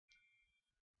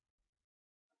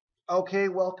Okay,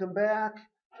 welcome back.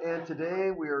 And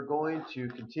today we are going to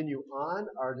continue on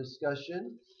our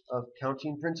discussion of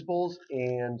counting principles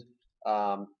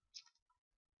um,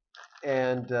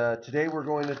 and today we're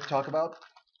going to talk about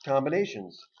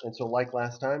combinations. And so, like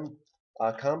last time,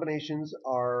 combinations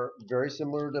are very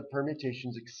similar to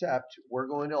permutations, except we're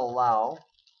going to allow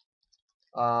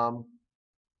um,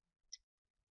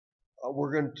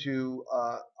 we're going to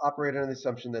operate on the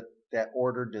assumption that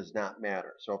order does not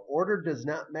matter. So if order does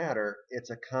not matter, it's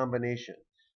a combination.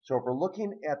 So if we're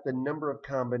looking at the number of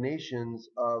combinations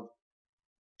of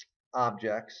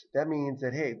objects, that means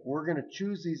that, hey, we're going to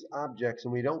choose these objects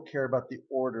and we don't care about the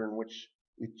order in which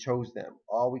we chose them.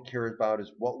 All we care about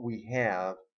is what we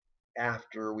have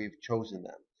after we've chosen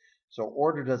them. So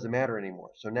order doesn't matter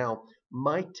anymore. So now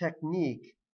my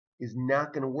technique is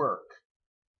not going to work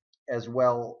as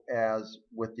well as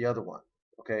with the other one,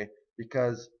 okay?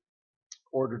 Because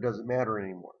order doesn't matter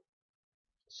anymore.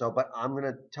 So, but I'm going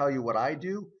to tell you what I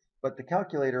do, but the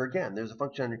calculator, again, there's a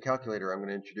function on your calculator I'm going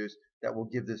to introduce that will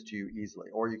give this to you easily,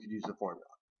 or you could use the formula.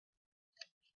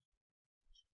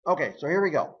 Okay, so here we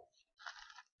go.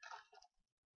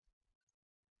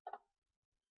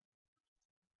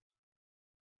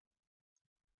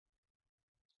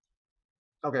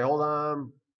 Okay, hold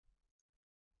on.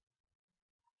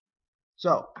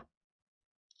 So,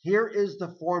 here is the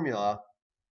formula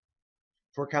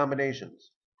for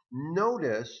combinations.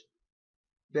 Notice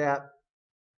that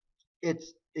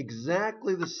it's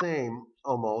exactly the same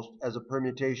almost as a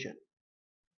permutation.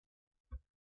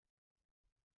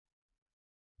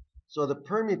 So the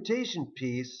permutation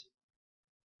piece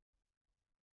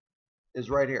is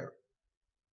right here.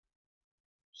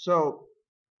 So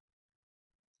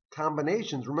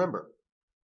combinations, remember,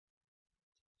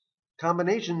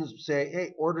 combinations say,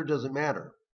 hey, order doesn't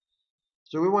matter.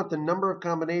 So we want the number of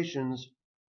combinations,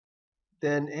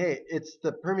 then, hey, it's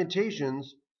the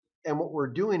permutations, and what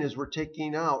we're doing is we're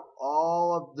taking out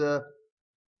all of the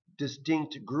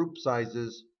distinct group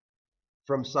sizes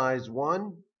from size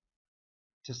 1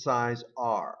 to size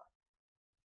R.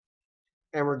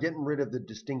 And we're getting rid of the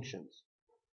distinctions,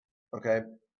 okay?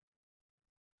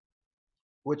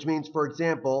 Which means, for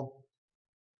example,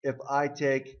 if I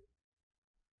take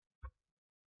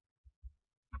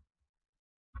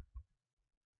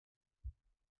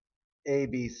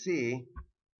ABC,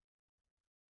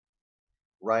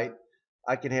 right,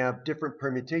 I can have different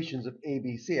permutations of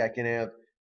ABC. I can have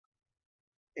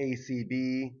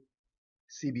ACB,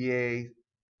 CBA,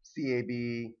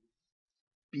 CAB,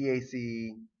 BAC,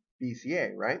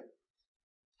 BCA, right?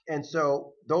 And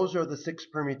so those are the 6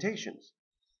 permutations.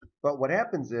 But what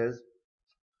happens is,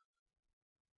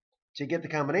 to get the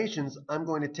combinations, I'm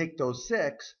going to take those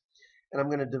 6 and I'm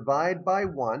going to divide by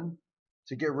 1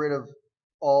 to get rid of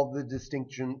all the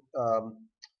distinction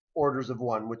orders of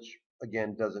 1, which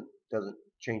again doesn't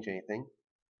change anything.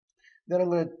 Then I'm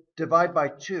going to divide by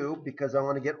 2 because I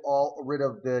want to get rid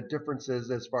of the differences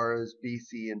as far as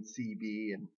BC and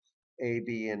CB and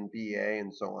AB and BA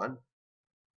and so on.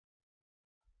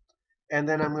 And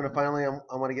then I'm going to finally,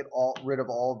 I want to get rid of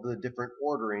all the different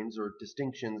orderings or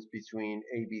distinctions between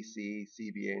ABC,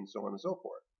 CBA, and so on and so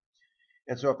forth.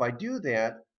 And so if I do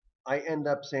that, I end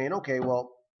up saying, okay,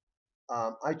 well,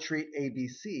 I treat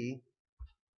ABC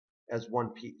as one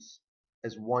piece,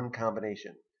 as one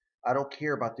combination. I don't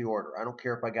care about the order. I don't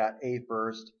care if I got A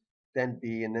first, then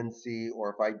B, and then C,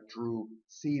 or if I drew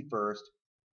C first.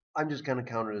 I'm just going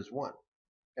to count it as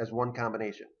one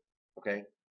combination, okay?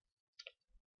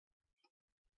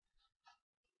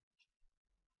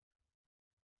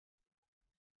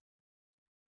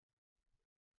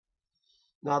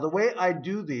 Now, the way I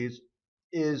do these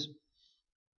is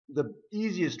the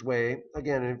easiest way.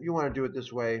 Again, if you want to do it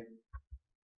this way,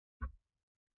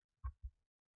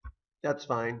 that's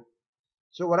fine.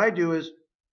 So what I do is,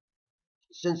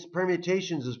 since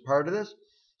permutations is part of this,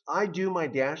 I do my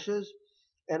dashes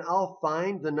and I'll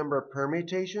find the number of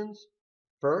permutations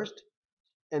first,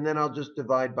 and then I'll just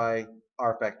divide by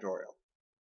r factorial.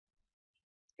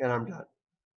 And I'm done.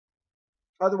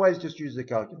 Otherwise, just use the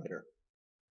calculator.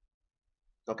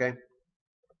 Okay?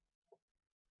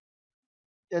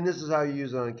 And this is how you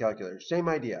use it on a calculator. Same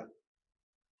idea.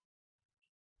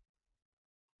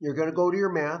 You're going to go to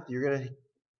your math. You're going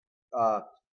to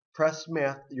press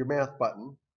your math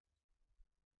button.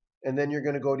 And then you're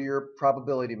going to go to your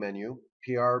probability menu,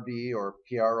 PRB or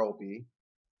PROB.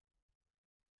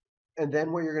 And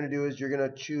then what you're going to do is you're going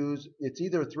to choose, it's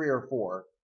either 3 or 4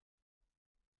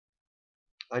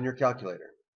 on your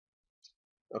calculator.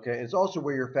 Okay, it's also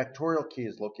where your factorial key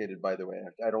is located, by the way.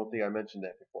 I don't think I mentioned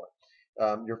that before.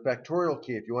 Your factorial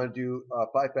key, if you want to do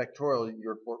 5 factorial,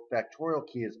 your factorial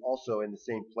key is also in the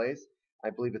same place. I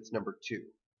believe it's number 2.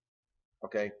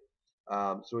 Okay,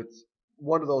 so it's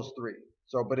one of those 3.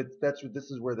 So, but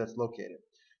this is where that's located.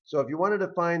 So if you wanted to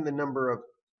find the number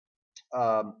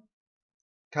of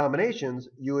combinations,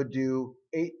 you would do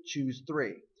 8 choose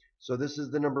 3. So this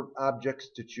is the number of objects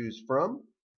to choose from.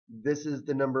 This is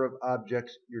the number of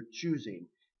objects you're choosing.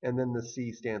 And then the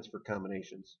C stands for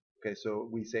combinations. Okay, so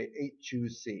we say 8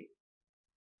 choose C.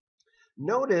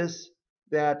 Notice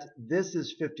that this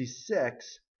is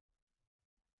 56.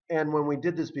 And when we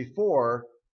did this before,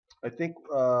 I think,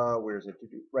 where is it?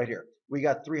 Right here. We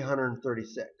got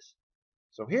 336.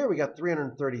 So here we got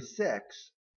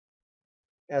 336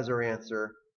 as our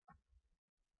answer.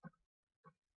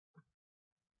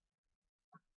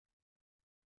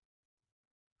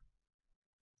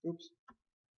 Oops.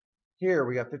 Here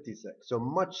we got 56, so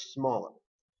much smaller.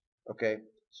 Okay,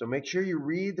 so make sure you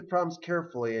read the problems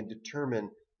carefully and determine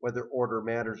whether order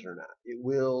matters or not. It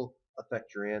will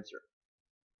affect your answer.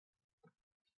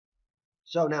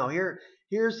 So now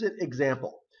here's an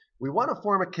example. We want to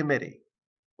form a committee,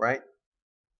 right?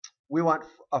 We want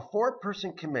a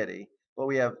 4-person committee, but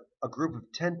we have a group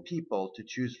of 10 people to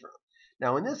choose from.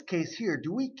 Now in this case here,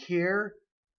 do we care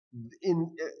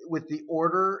with the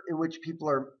order in which people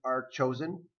are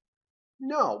chosen?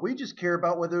 No, we just care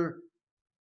about whether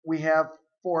we have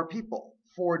 4 people,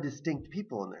 4 distinct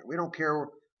people in there. We don't care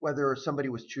whether somebody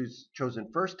was chosen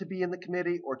first to be in the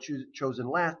committee or chosen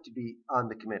last to be on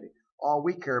the committee. All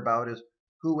we care about is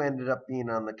who ended up being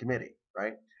on the committee,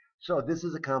 right? So this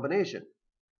is a combination.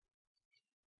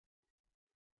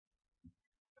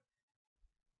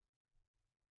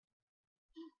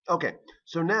 Okay,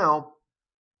 so now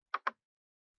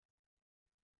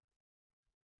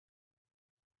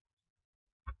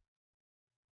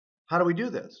how do we do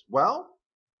this? Well,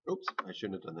 oops, I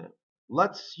shouldn't have done that.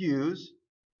 Let's use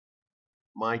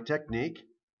my technique,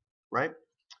 right?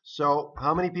 So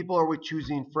how many people are we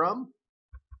choosing from?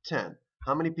 10.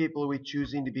 How many people are we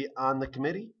choosing to be on the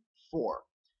committee? 4.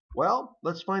 Well,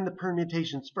 let's find the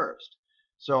permutations first.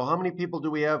 So how many people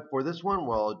do we have for this one?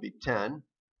 Well, it'd be 10.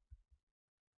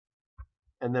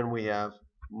 And then we have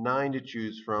 9 to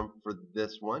choose from for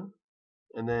this one.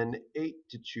 And then 8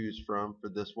 to choose from for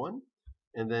this one.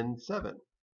 And then 7.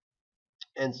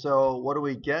 And so what do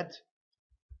we get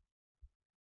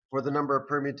for the number of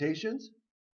permutations?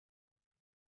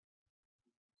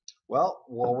 Well,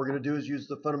 what we're going to do is use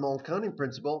the fundamental counting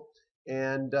principle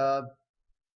and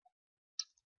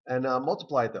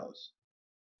multiply those.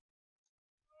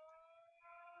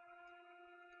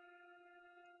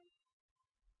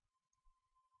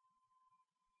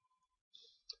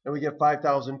 And we get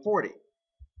 5,040.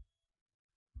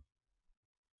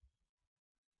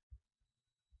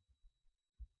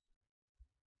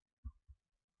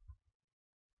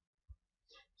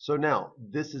 So now,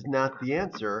 this is not the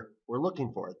answer we're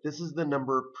looking for. This is the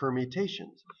number of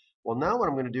permutations. Well, now what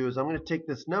I'm going to do is I'm going to take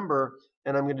this number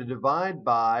and I'm going to divide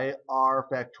by r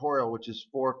factorial, which is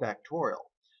 4 factorial.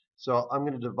 So I'm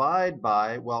going to divide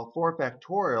by, well, 4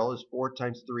 factorial is 4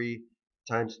 times 3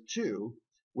 times 2,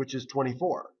 which is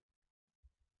 24.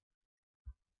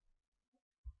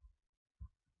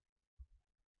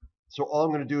 So all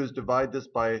I'm going to do is divide this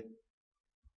by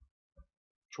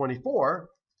 24.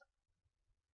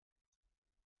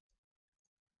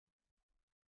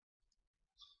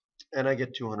 And I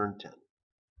get 210.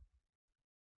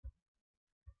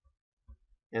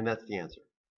 And that's the answer.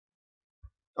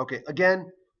 Okay, again,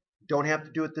 don't have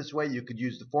to do it this way. You could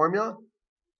use the formula.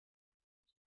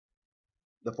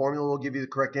 The formula will give you the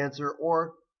correct answer,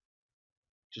 or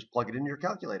just plug it into your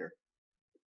calculator.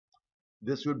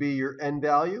 This would be your n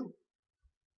value.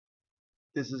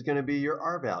 This is going to be your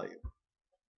r value.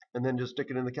 And then just stick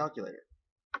it in the calculator.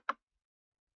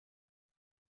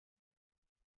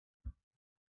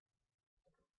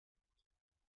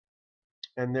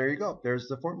 And there you go. There's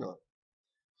the formula.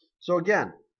 So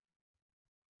again,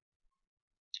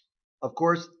 of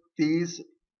course, these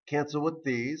cancel with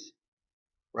these,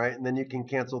 right? And then you can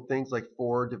cancel things like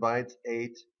 4 divides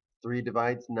 8, 3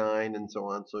 divides 9, and so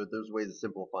on. So there's ways to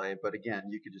simplify it. But again,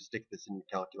 you could just stick this in your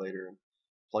calculator and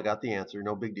plug out the answer.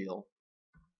 No big deal.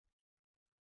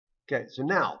 Okay, so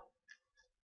now,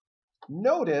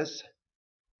 notice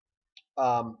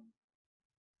how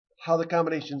the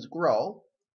combinations grow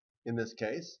in this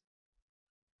case.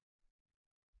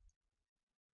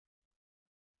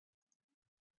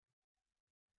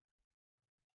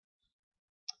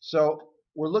 So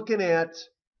we're looking at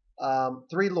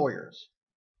 3 lawyers.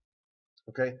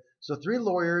 Okay, so 3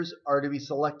 lawyers are to be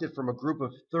selected from a group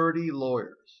of 30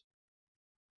 lawyers.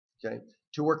 Okay,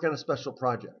 to work on a special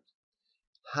project,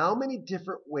 how many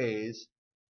different ways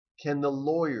can the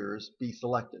lawyers be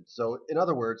selected? So in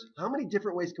other words, how many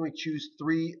different ways can we choose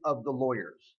 3 of the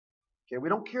lawyers? Okay, we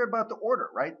don't care about the order,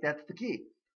 right? That's the key.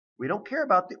 We don't care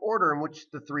about the order in which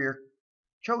the 3 are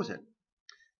chosen.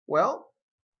 Well,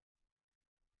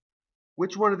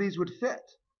 which one of these would fit?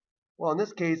 Well, in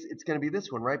this case, it's going to be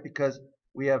this one, right? Because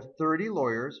we have 30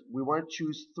 lawyers. We want to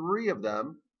choose 3 of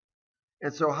them.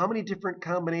 And so how many different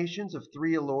combinations of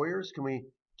 3 lawyers can we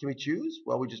choose?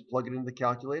 Well, we just plug it into the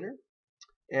calculator.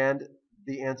 And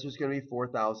the answer is going to be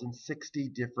 4,060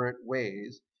 different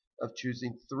ways of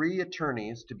choosing 3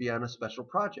 attorneys to be on a special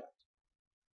project.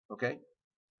 Okay?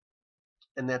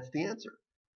 And that's the answer.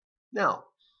 Now,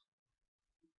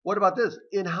 what about this?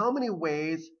 In how many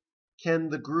ways can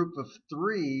the group of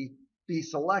 3 be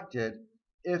selected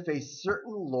if a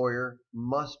certain lawyer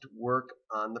must work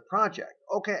on the project?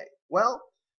 Okay, well,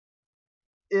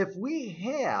 if we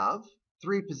have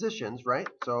 3 positions, right?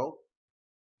 So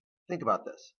think about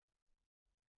this.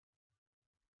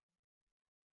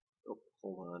 Oh,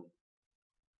 hold on.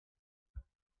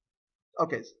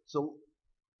 Okay, so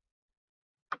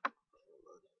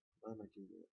why am I doing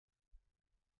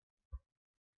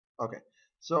that? Okay,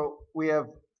 so we have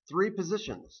 3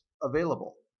 positions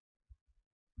available,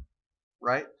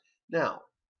 right? Now,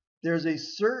 there's a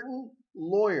certain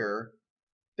lawyer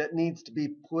that needs to be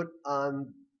put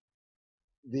on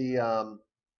the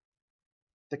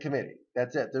committee.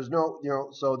 That's it. There's no,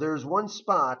 so there's one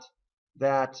spot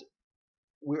that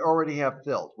we already have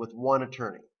filled with one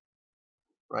attorney,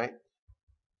 right?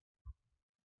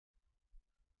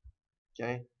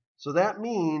 Okay, so that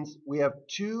means we have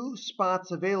 2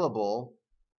 spots available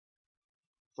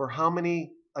for how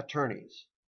many attorneys?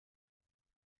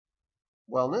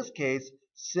 Well, in this case,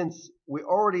 since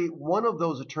one of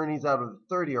those attorneys out of the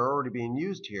 30 are already being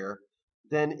used here,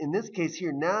 then in this case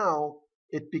here now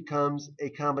it becomes a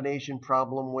combination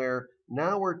problem where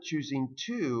now we're choosing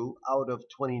 2 out of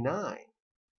 29.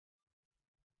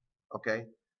 Okay,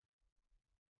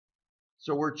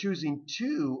 so we're choosing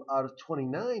 2 out of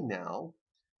 29 now,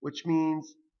 which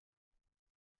means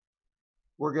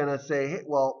we're going to say, hey,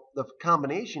 well, the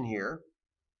combination here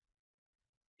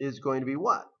is going to be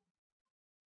what?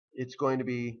 It's going to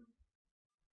be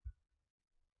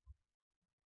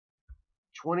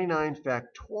 29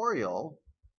 factorial,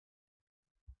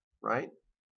 right,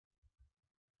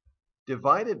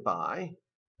 divided by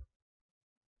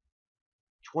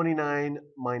 29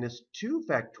 minus 2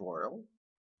 factorial,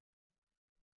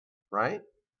 right,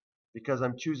 because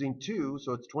I'm choosing 2,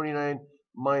 so it's 29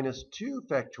 minus 2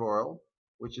 factorial,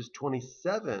 which is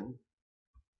 27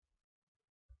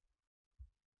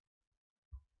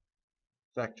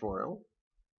 factorial.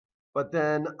 But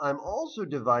then I'm also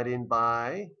dividing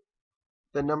by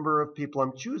the number of people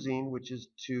I'm choosing, which is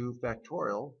 2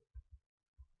 factorial,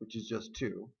 which is just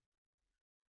 2.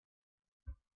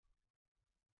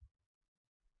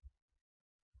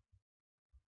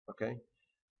 Okay,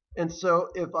 and so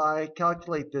if I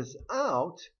calculate this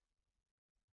out,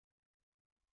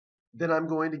 then I'm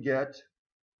going to get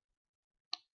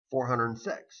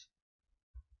 406.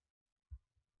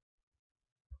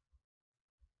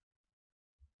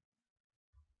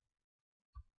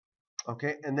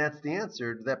 Okay, and that's the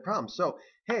answer to that problem. So,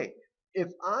 hey, if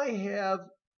I have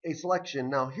a selection,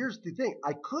 now here's the thing.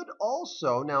 I could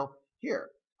also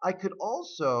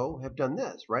have done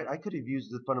this, right? I could have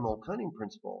used the fundamental counting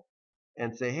principle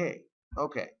and say, hey,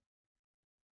 okay,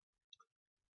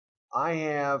 I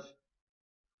have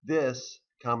this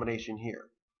combination here,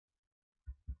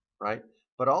 right?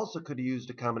 But also could have used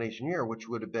a combination here, which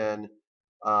would have been,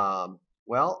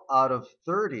 well, out of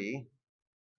 30,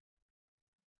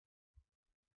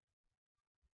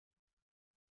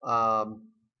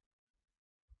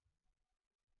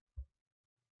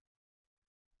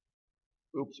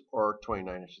 or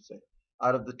 29, I should say.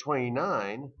 Out of the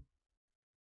 29,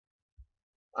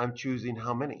 I'm choosing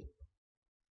how many?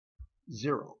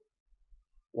 0.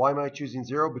 Why am I choosing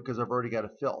 0? Because I've already got a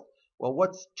fill. Well,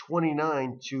 what's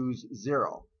 29 choose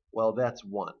 0? Well, that's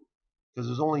 1. Because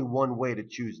there's only one way to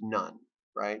choose none,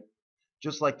 right?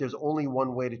 Just like there's only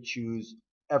one way to choose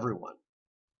everyone,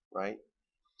 right?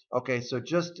 Okay, so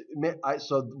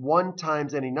so 1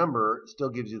 times any number still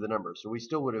gives you the number. So we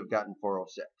still would have gotten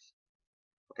 406.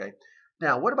 Okay.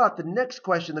 Now, what about the next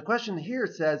question? The question here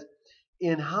says,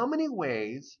 in how many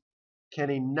ways can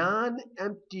a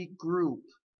non-empty group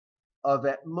of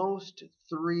at most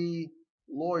 3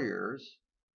 lawyers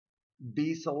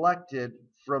be selected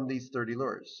from these 30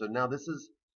 lawyers? So now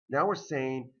we're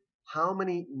saying how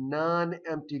many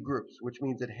non-empty groups, which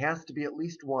means it has to be at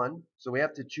least one. So we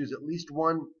have to choose at least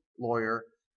one lawyer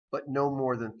but no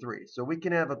more than 3. So we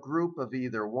can have a group of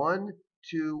either 1,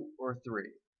 2, or 3.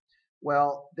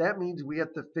 Well, that means we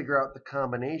have to figure out the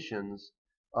combinations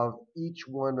of each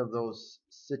one of those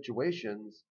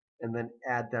situations and then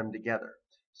add them together.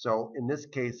 So in this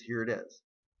case, here it is,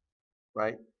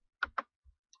 right?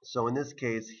 So in this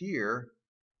case here,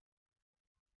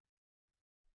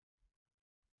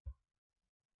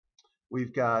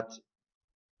 we've got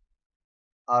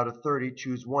out of 30,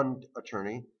 choose one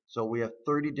attorney. So we have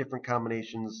 30 different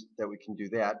combinations that we can do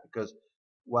that because,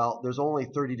 well, there's only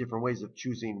 30 different ways of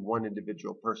choosing one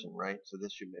individual person, right? So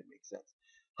this should make sense.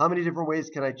 How many different ways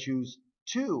can I choose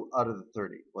 2 out of the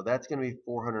 30? Well, that's going to be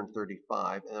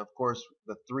 435. And of course,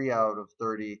 the 3 out of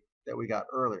 30 that we got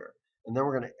earlier. And then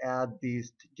we're going to add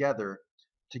these together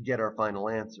to get our final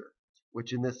answer,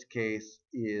 which in this case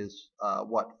is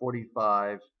what?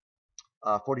 45,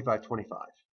 4525.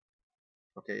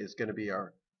 Okay, is going to be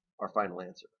our final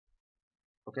answer.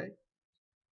 Okay.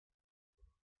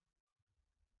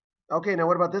 Okay, now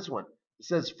what about this one? It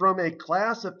says from a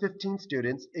class of 15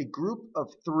 students, a group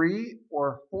of 3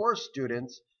 or 4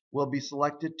 students will be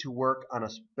selected to work on a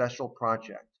special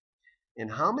project. In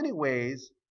how many ways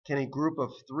can a group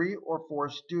of 3 or 4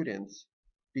 students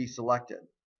be selected?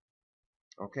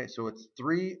 Okay, so it's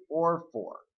 3 or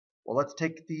 4. Well, let's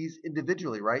take these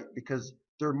individually, right? Because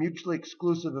they're mutually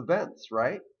exclusive events,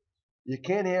 right? You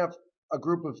can't have a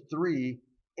group of 3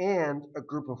 and a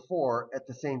group of 4 at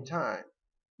the same time,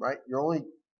 right? You're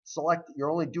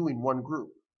only doing one group.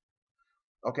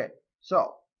 Okay,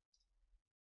 so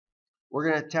we're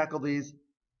going to tackle these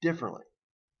differently.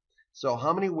 So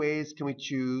how many ways can we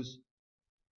choose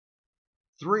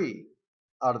 3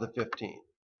 out of the 15?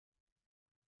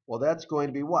 Well, that's going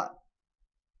to be what?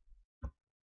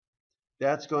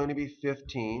 That's going to be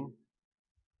 15.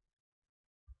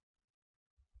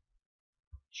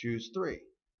 Choose 3.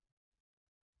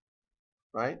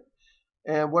 Right?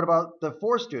 And what about the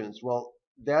 4 students? Well,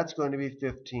 that's going to be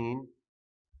 15.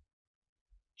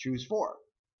 Choose 4.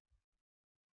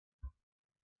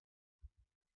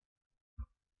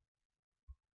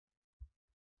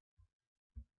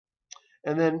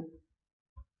 And then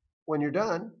when you're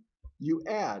done, you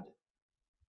add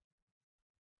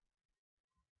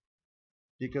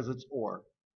because it's or,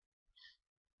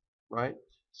 right?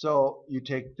 So you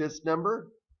take this number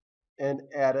and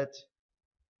add it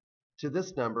to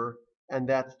this number, and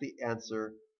that's the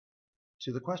answer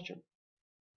to the question.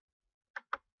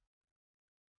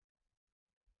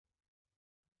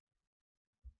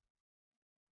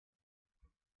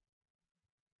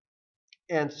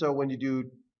 And so when you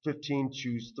do 15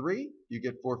 choose 3, you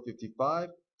get 455.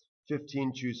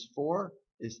 15 choose 4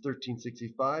 is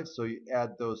 1365. So you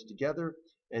add those together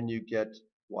and you get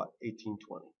what?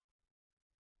 1820.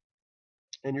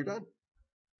 And you're done.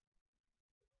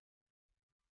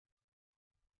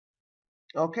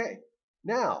 Okay.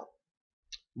 Now,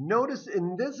 notice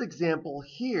in this example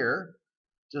here,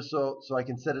 just so I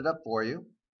can set it up for you,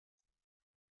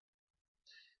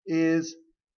 is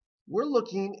we're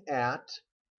looking at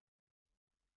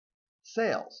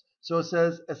sales. So it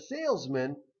says a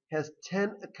salesman has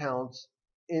 10 accounts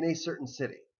in a certain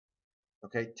city.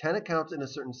 Okay, 10 accounts in a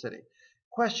certain city.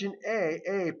 Question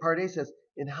part A says,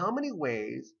 in how many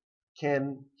ways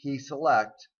can he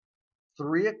select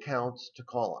 3 accounts to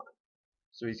call on?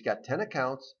 So he's got 10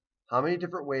 accounts. How many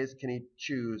different ways can he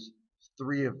choose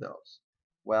 3 of those?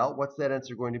 Well, what's that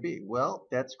answer going to be? Well,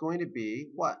 that's going to be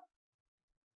what?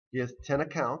 He has 10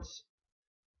 accounts.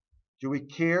 Do we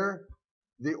care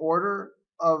the order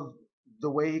of the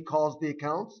way he calls the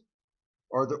accounts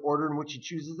or the order in which he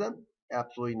chooses them?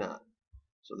 Absolutely not.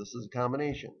 So this is a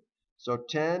combination. So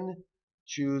 10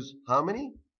 choose how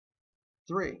many?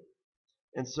 3.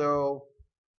 And so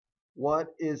what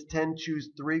is 10 choose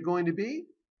 3 going to be?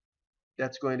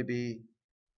 That's going to be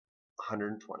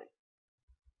 120.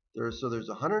 So there's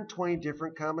 120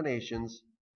 different combinations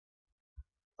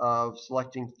of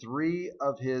selecting 3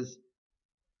 of his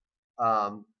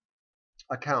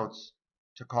accounts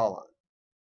to call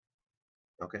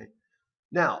on. Okay.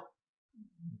 Now,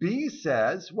 B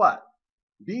says what?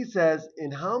 B says,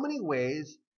 in how many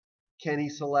ways can he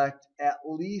select at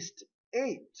least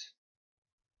 8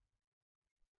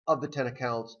 of the 10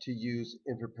 accounts to use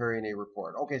in preparing a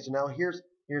report? Okay, so now here's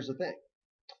the thing.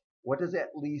 What does at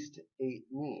least 8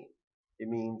 mean? It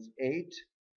means 8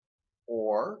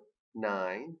 or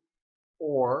 9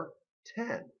 or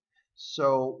 10.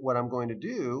 So what I'm going to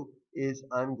do is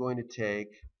I'm going to take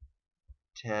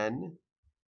 10,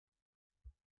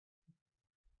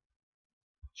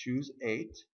 choose 8,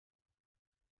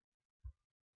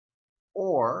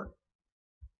 or,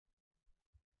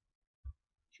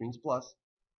 which means plus,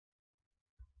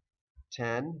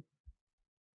 10,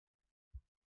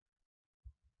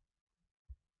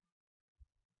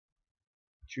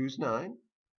 choose 9,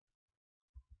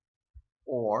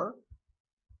 or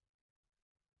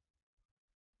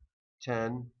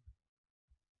 10,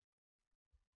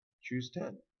 choose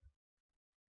 10.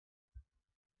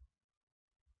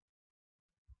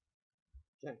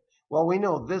 Okay. Well, we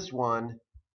know this one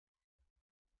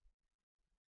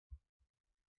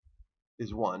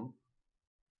is 1,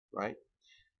 right?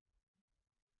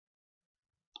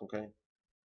 Okay.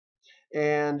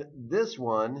 And this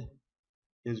one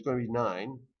is going to be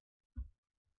 9.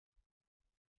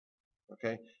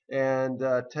 Okay. And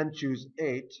 10, choose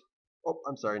 8. Oh,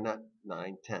 I'm sorry, not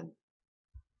 9, 10.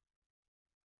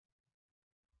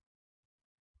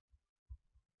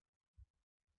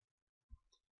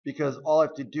 Because all I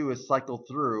have to do is cycle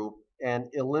through and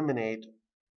eliminate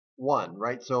 1,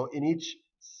 right? So in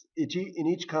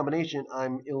each combination,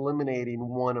 I'm eliminating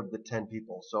one of the 10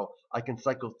 people. So I can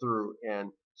cycle through,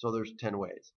 and so there's 10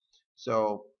 ways.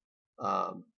 So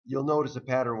you'll notice a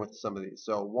pattern with some of these.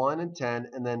 So 1 and 10,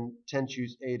 and then 10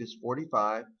 choose 8 is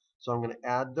 45. So I'm going to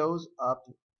add those up,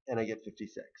 and I get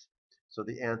 56. So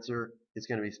the answer is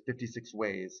going to be 56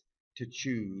 ways to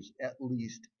choose at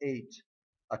least 8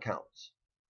 accounts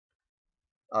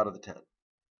out of the 10.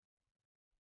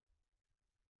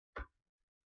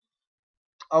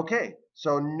 Okay,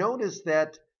 so notice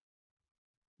that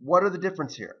what are the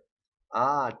difference here?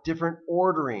 Different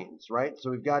orderings, right?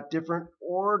 So we've got different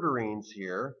orderings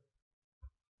here,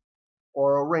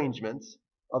 or arrangements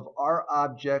of our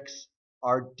objects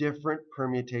are different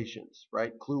permutations,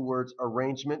 right? Clue words: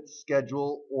 arrangement,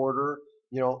 schedule, order.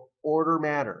 Order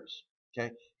matters.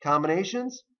 Okay,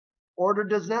 combinations, order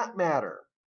does not matter.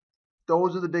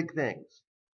 Those are the big things.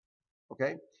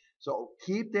 Okay, so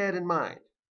keep that in mind.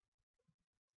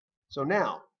 So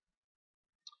now,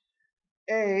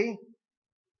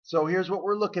 so here's what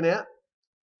we're looking at.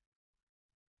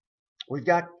 We've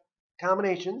got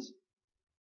combinations,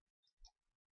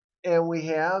 and we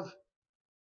have,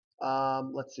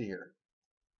 let's see here.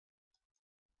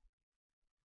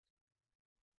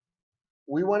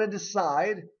 We want to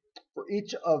decide for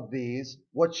each of these,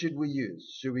 what should we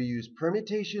use? Should we use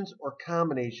permutations or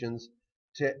combinations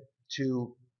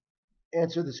to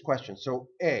answer this question? So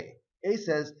A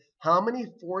says, how many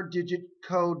 4-digit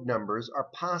code numbers are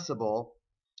possible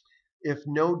if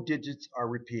no digits are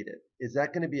repeated? Is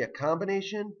that going to be a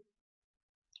combination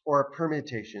or a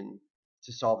permutation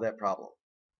to solve that problem?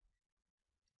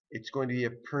 It's going to be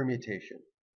a permutation,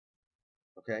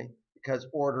 okay? Because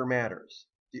order matters.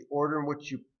 The order in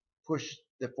which you push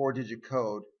the 4-digit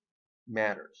code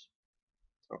matters,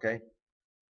 okay?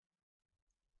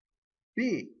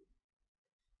 B,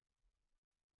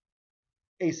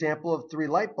 a sample of 3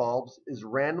 light bulbs is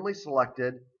randomly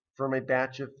selected from a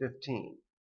batch of 15.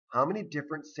 How many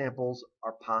different samples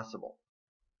are possible?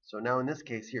 So now in this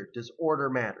case here, does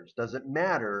order matters? Does it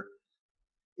matter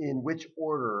in which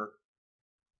order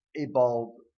a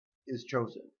bulb is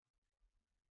chosen?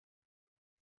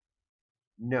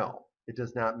 No, it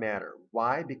does not matter.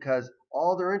 Why? Because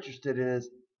all they're interested in is,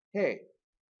 hey,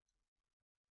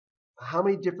 how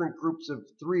many different groups of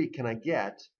 3 can I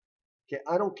get? Okay,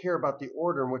 I don't care about the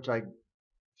order in which I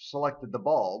selected the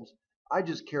bulbs. I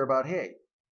just care about, hey,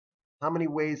 how many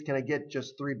ways can I get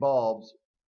just 3 bulbs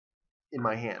in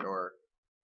my hand or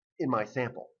in my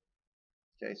sample?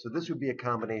 Okay, so this would be a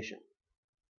combination.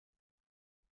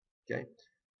 Okay,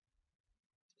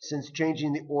 since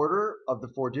changing the order of the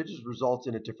 4 digits results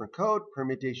in a different code,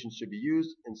 permutations should be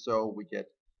used, and so we get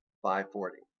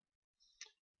 540.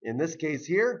 In this case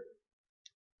here,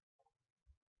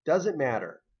 doesn't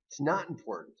matter. It's not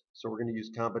important. So we're going to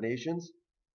use combinations,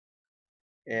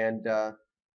 and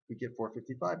we get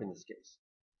 455 in this case.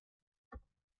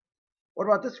 What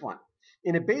about this one?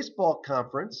 In a baseball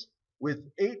conference with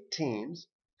 8 teams,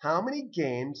 how many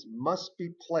games must be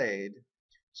played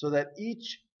so that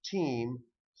each team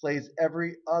plays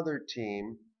every other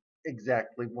team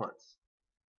exactly once?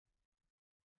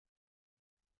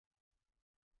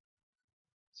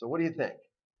 So what do you think?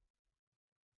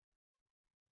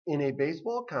 In a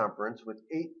baseball conference with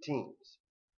 8 teams,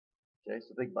 okay,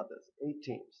 so think about this, 8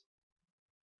 teams.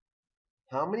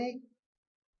 How many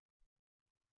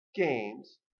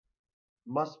games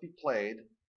must be played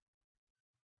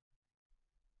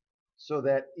so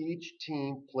that each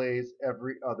team plays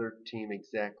every other team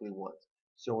exactly once?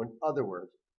 So in other words,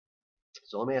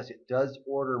 so let me ask you, does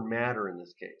order matter in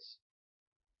this case?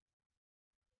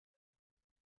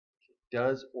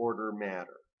 Does order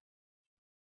matter?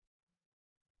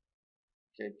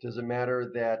 Okay, does it matter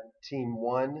that team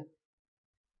 1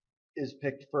 is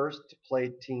picked first to play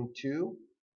team 2?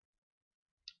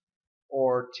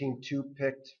 or team 2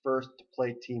 picked first to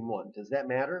play team 1. Does that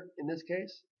matter in this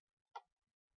case?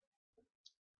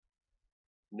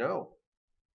 No.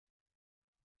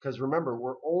 Because remember,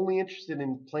 we're only interested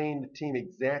in playing the team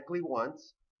exactly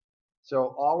once.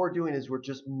 So all we're doing is we're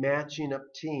just matching up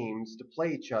teams to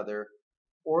play each other.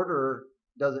 Order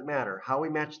doesn't matter. How we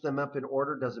match them up in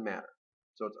order doesn't matter.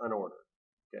 So it's unordered.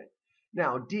 Okay.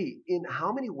 Now, D, in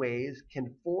how many ways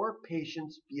can 4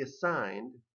 patients be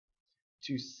assigned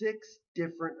to 6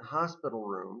 different hospital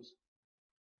rooms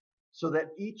so that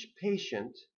each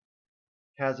patient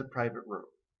has a private room?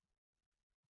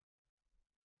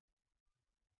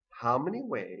 How many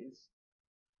ways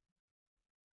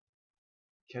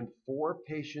can 4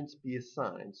 patients be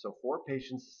assigned? So 4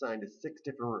 patients assigned to 6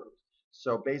 different rooms.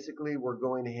 So basically we're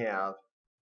going to have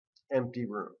empty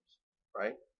rooms,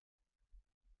 right?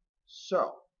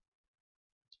 So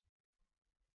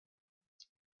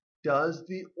does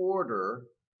the order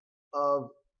of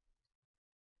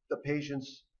the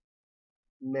patients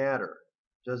matter?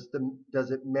 Does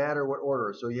it matter what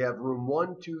order? So you have room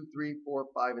 1, 2, 3, 4,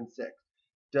 5, and 6.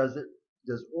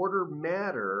 Does order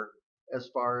matter as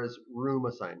far as room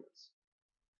assignments?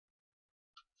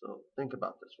 So think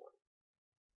about this one.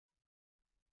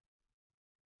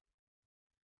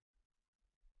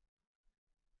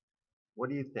 What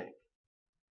do you think?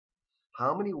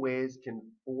 How many ways can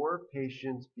 4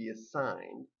 patients be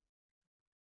assigned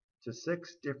to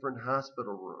 6 different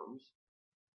hospital rooms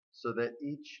so that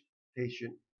each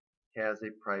patient has a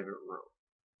private room?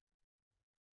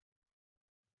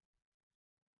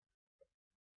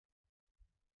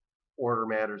 Order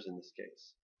matters in this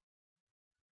case.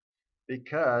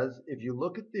 Because if you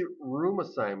look at the room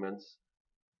assignments,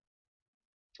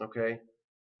 okay,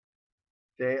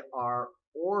 they are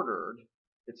ordered.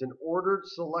 It's an ordered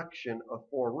selection of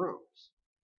 4 rooms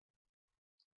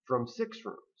from 6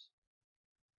 rooms,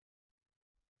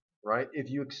 right? If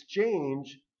you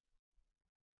exchange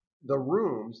the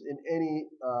rooms in any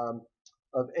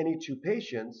of any 2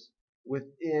 patients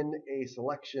within a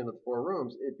selection of 4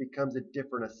 rooms, it becomes a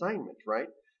different assignment, right?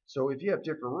 So if you have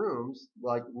different rooms,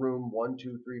 like room 1,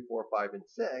 2, 3, 4, 5, and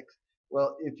 6,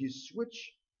 well, if you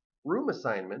switch room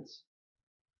assignments,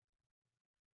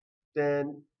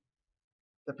 then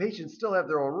the patients still have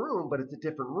their own room, but it's a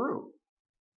different room,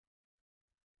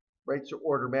 right? So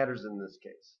order matters in this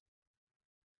case,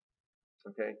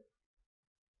 okay?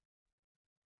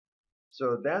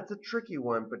 So that's a tricky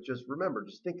one, but just remember,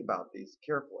 just think about these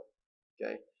carefully,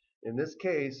 okay? In this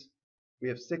case, we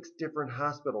have 6 different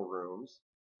hospital rooms,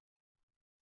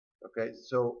 okay?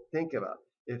 So think about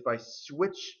it. If I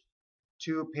switch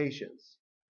 2 patients,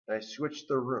 and I switch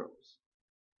their rooms,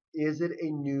 is it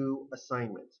a new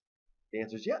assignment? The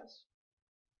answer is yes.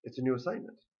 It's a new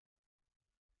assignment,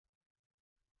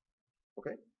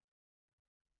 okay?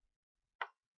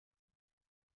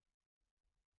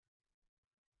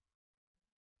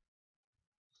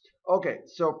 Okay,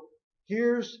 so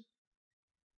here's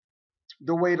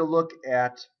the way to look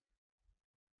at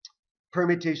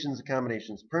permutations and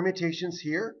combinations. Permutations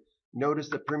here, notice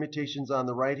the permutations on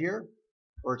the right here,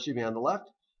 or excuse me, on the left.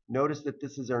 Notice that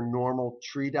this is our normal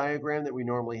tree diagram that we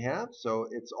normally have. So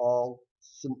it's all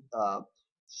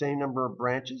same number of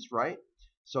branches, right?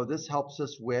 So this helps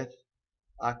us with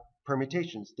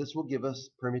permutations. This will give us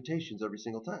permutations every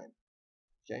single time,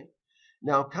 okay?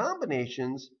 Now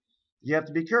combinations, you have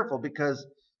to be careful because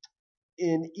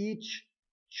in each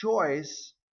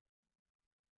choice,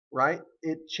 right,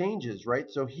 it changes, right?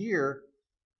 So here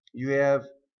you have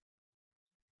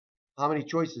how many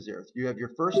choices there? You have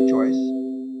your first choice.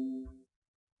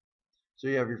 So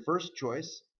you have your first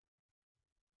choice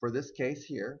for this case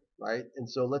here, right? And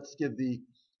so let's give the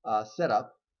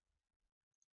setup.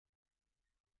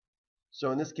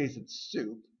 So in this case, it's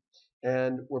soup.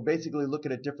 And we're basically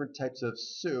looking at different types of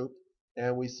soup.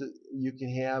 And you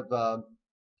can have,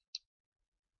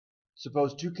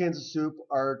 suppose 2 cans of soup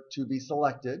are to be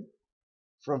selected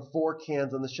from 4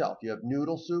 cans on the shelf. You have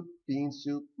noodle soup, bean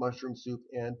soup, mushroom soup,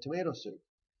 and tomato soup.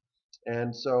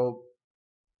 And so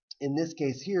in this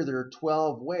case here, there are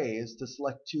 12 ways to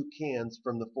select 2 cans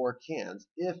from the 4 cans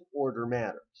if order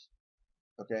matters.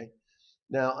 Okay.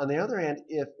 Now, on the other hand,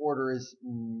 if order is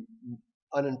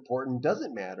unimportant,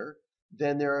 doesn't matter,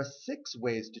 then there are 6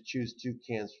 ways to choose 2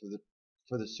 cans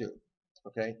for the soup.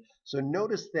 Okay. So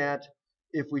notice that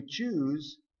if we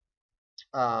choose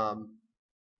for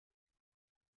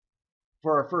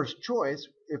our first choice,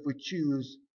 if we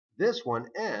choose this one,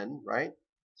 N, right?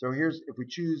 So here's, if we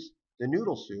choose the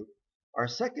noodle soup, our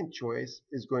second choice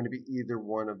is going to be either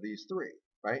one of these 3,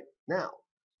 right?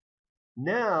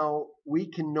 Now we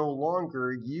can no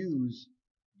longer use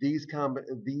these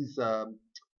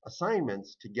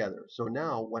assignments together. So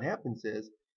now what happens is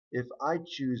if I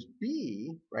choose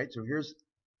B, right? So here's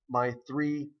my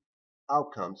 3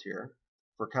 outcomes here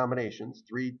for combinations,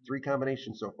 three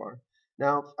combinations so far.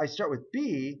 Now, if I start with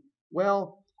B,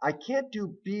 well, I can't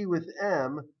do B with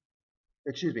M,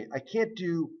 excuse me, I can't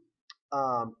do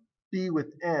B with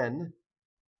N,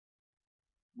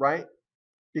 right?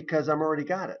 Because I'm already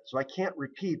got it. So I can't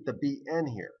repeat the BN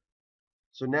here.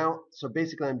 So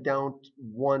basically I'm down to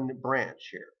 1 branch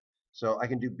here. So I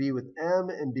can do B with M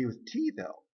and B with T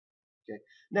though. Okay.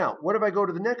 Now, what if I go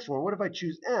to the next one? What if I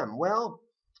choose M? Well,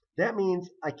 that means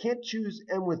I can't choose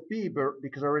M with B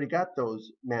because I already got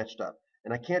those matched up.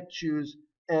 And I can't choose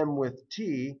M with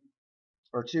T,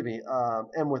 or excuse me,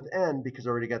 M with N because I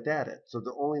already got that in. So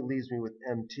that only leaves me with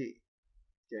MT.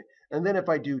 Okay. And then if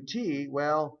I do T,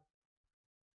 well,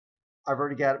 I've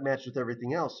already got it matched with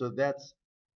everything else. So that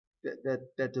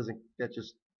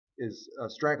just is a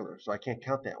straggler. So I can't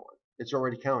count that one. It's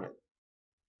already counted.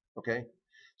 Okay.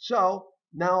 So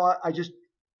now I just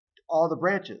all the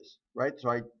branches, right? So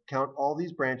I count all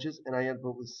these branches and I end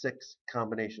up with 6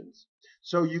 combinations.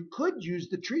 So you could use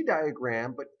the tree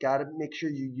diagram, but got to make sure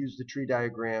you use the tree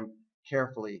diagram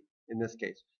carefully in this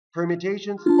case.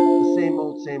 Permutations,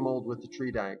 the same old with the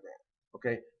tree diagram.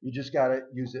 Okay, you just got to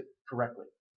use it correctly.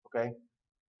 Okay.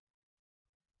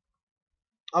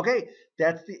 Okay,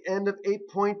 that's the end of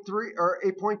 8.3 or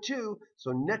 8.2.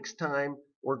 So next time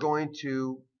we're going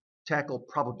to tackle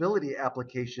probability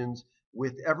applications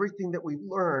with everything that we've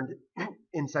learned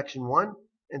in section 1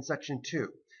 and section 2.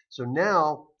 So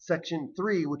now section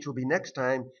 3, which will be next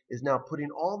time, is now putting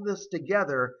all this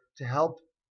together to help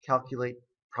calculate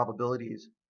probabilities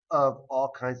of all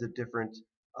kinds of different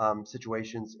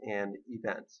situations and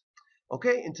events.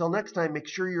 Okay, until next time, make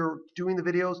sure you're doing the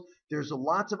videos. There's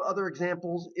lots of other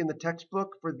examples in the textbook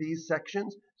for these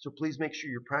sections, so please make sure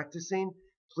you're practicing.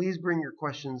 Please bring your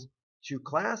questions to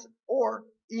class or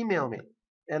email me,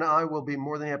 and I will be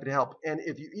more than happy to help. And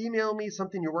if you email me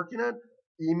something you're working on,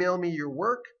 email me your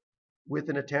work with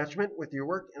an attachment with your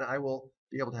work, and I will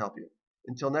be able to help you.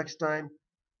 Until next time,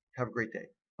 have a great day.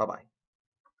 Bye-bye.